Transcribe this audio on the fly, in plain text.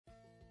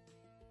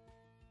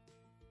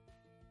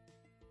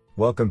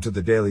Welcome to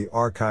the Daily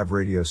Archive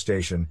radio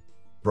station,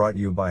 brought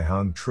you by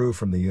Hung Tru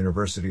from the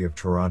University of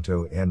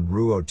Toronto and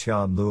Ruo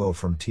Tian Luo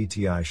from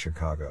TTI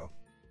Chicago.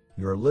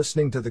 You are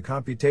listening to the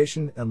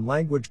Computation and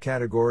Language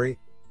category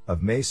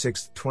of May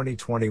 6,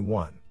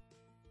 2021.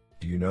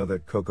 Do you know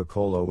that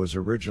Coca-Cola was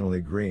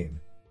originally green?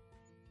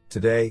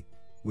 Today,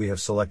 we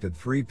have selected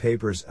 3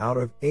 papers out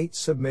of 8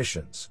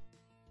 submissions.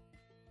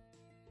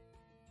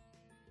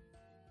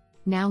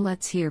 Now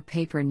let's hear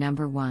paper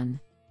number 1.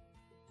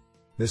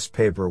 This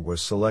paper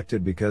was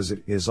selected because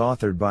it is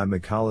authored by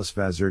Michalis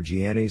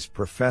Vazirgiannis,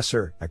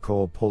 Professor,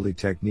 École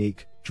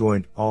Polytechnique,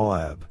 Joint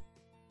OAB.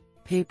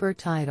 Paper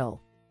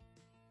title: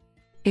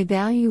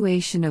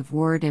 Evaluation of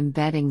Word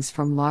Embeddings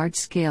from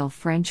Large-Scale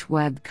French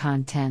Web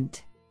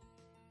Content.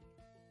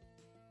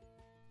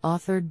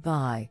 Authored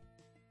by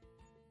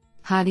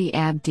Hadi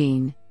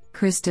Abdin,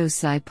 Christos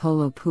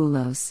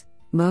Ipolopoulos,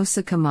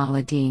 Mosa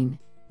Kamaluddin,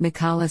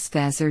 Michalis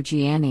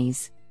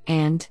Vazirgiannis,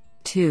 and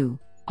 2.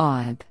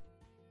 OAB.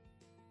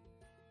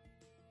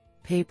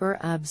 Paper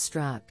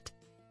abstract: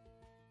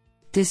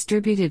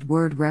 Distributed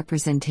word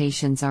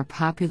representations are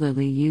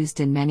popularly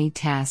used in many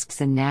tasks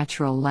in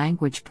natural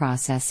language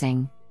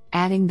processing,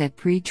 adding that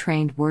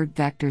pre-trained word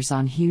vectors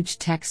on huge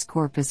text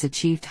corpus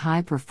achieved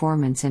high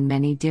performance in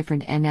many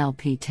different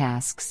NLP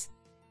tasks.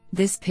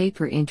 This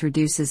paper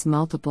introduces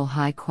multiple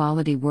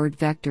high-quality word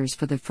vectors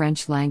for the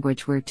French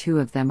language, where 2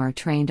 of them are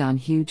trained on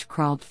huge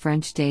crawled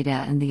French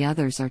data and the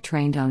others are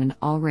trained on an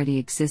already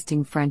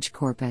existing French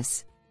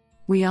corpus.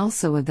 We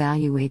also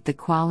evaluate the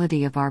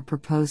quality of our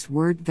proposed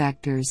word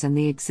vectors and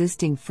the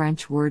existing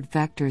French word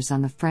vectors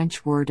on the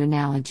French word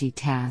analogy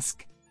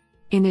task.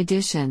 In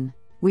addition,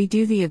 we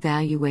do the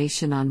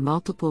evaluation on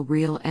multiple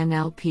real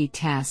NLP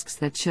tasks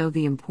that show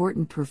the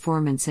important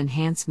performance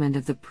enhancement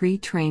of the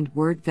pre-trained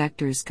word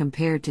vectors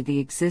compared to the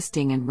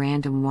existing and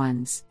random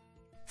ones.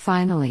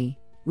 Finally,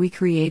 we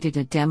created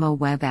a demo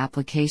web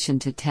application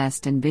to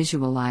test and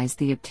visualize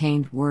the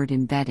obtained word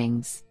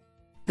embeddings.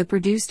 The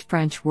produced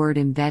French word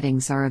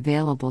embeddings are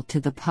available to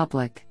the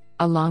public,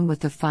 along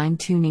with the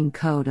fine-tuning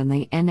code on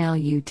the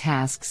NLU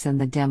tasks and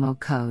the demo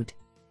code.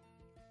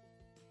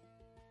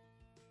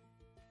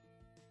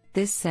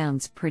 This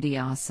sounds pretty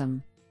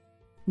awesome.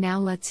 Now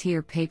let's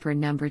hear paper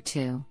number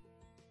 2.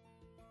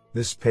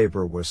 This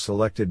paper was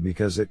selected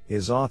because it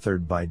is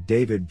authored by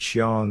David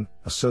Chiang,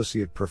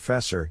 Associate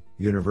Professor,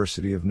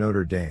 University of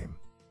Notre Dame.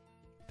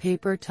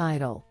 Paper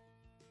title: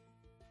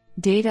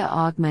 Data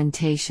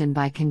Augmentation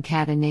by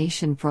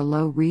Concatenation for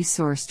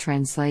Low-Resource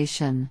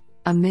Translation,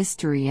 a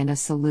Mystery and a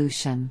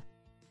Solution.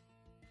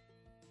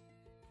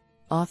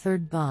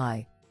 Authored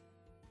by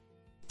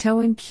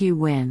Toan Q.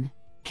 Win,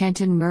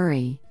 Kenton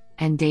Murray,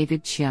 and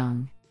David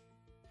Chiang.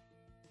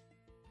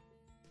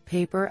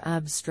 Paper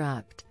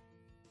abstract: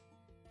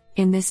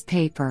 In this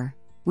paper,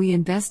 we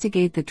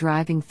investigate the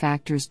driving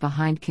factors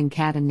behind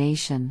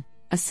concatenation,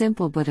 a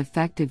simple but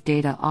effective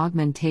data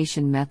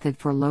augmentation method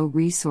for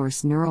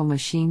low-resource neural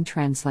machine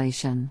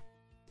translation.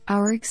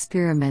 Our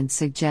experiments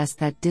suggest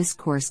that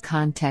discourse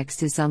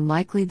context is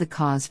unlikely the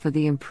cause for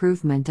the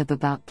improvement of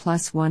about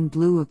 +1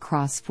 BLEU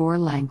across 4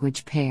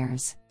 language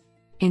pairs.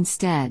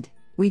 Instead,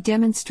 we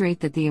demonstrate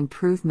that the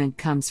improvement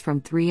comes from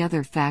 3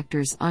 other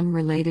factors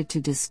unrelated to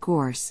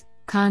discourse: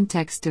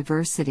 context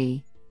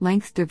diversity,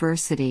 length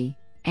diversity,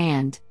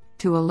 and,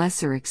 to a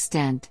lesser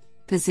extent,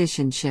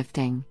 position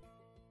shifting.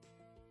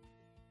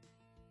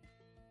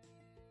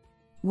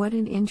 What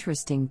an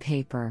interesting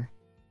paper.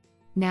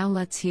 Now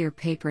let's hear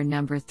paper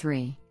number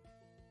 3.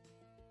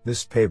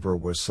 This paper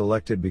was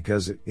selected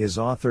because it is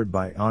authored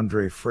by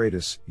André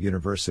Freitas,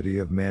 University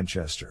of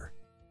Manchester.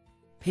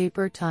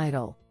 Paper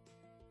title: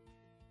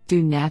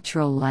 Do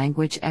natural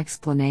language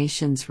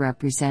explanations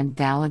represent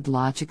valid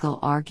logical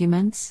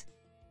arguments?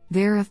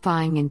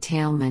 Verifying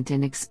entailment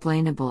in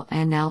explainable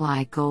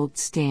NLI gold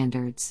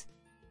standards.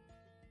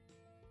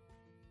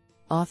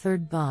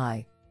 Authored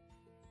by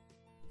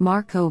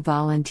Marco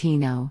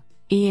Valentino,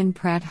 Ian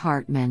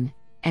Pratt-Hartman,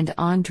 and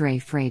André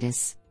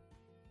Freitas.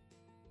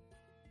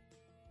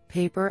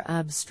 Paper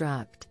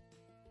abstract: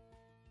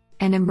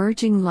 An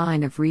emerging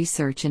line of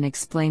research in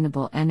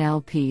explainable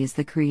NLP is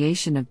the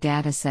creation of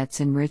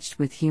datasets enriched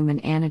with human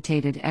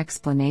annotated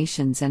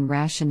explanations and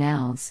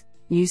rationales,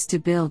 used to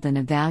build and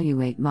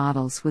evaluate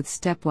models with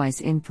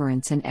stepwise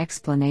inference and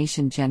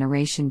explanation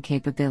generation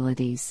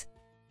capabilities.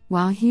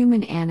 While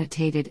human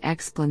annotated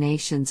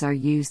explanations are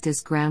used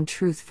as ground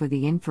truth for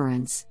the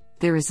inference,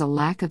 there is a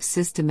lack of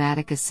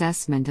systematic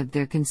assessment of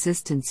their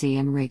consistency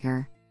and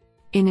rigor.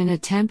 In an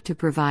attempt to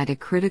provide a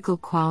critical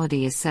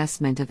quality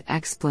assessment of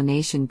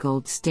explanation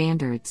gold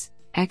standards,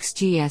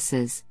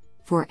 XGSs,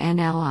 for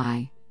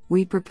NLI,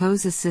 we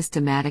propose a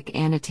systematic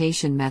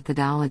annotation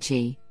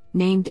methodology,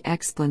 named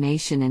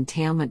Explanation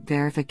Entailment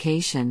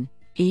Verification,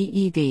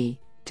 EEV,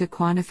 to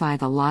quantify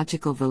the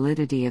logical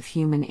validity of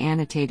human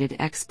annotated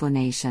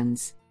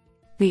explanations.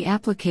 The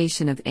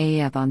application of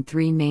AEV on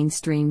 3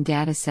 mainstream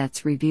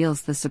datasets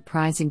reveals the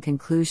surprising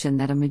conclusion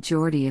that a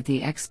majority of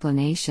the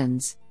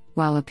explanations,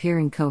 while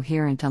appearing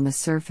coherent on the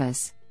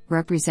surface,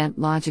 represent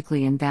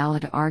logically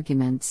invalid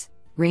arguments,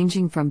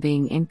 ranging from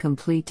being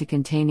incomplete to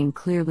containing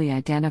clearly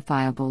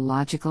identifiable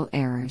logical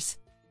errors.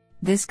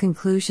 This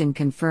conclusion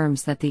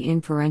confirms that the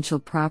inferential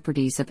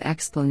properties of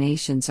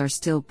explanations are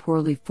still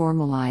poorly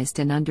formalized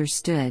and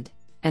understood,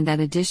 and that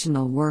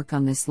additional work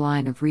on this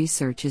line of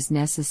research is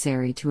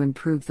necessary to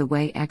improve the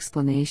way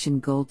explanation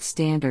gold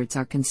standards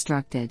are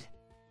constructed.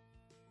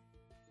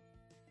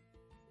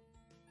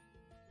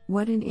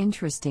 What an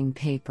interesting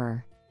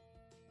paper!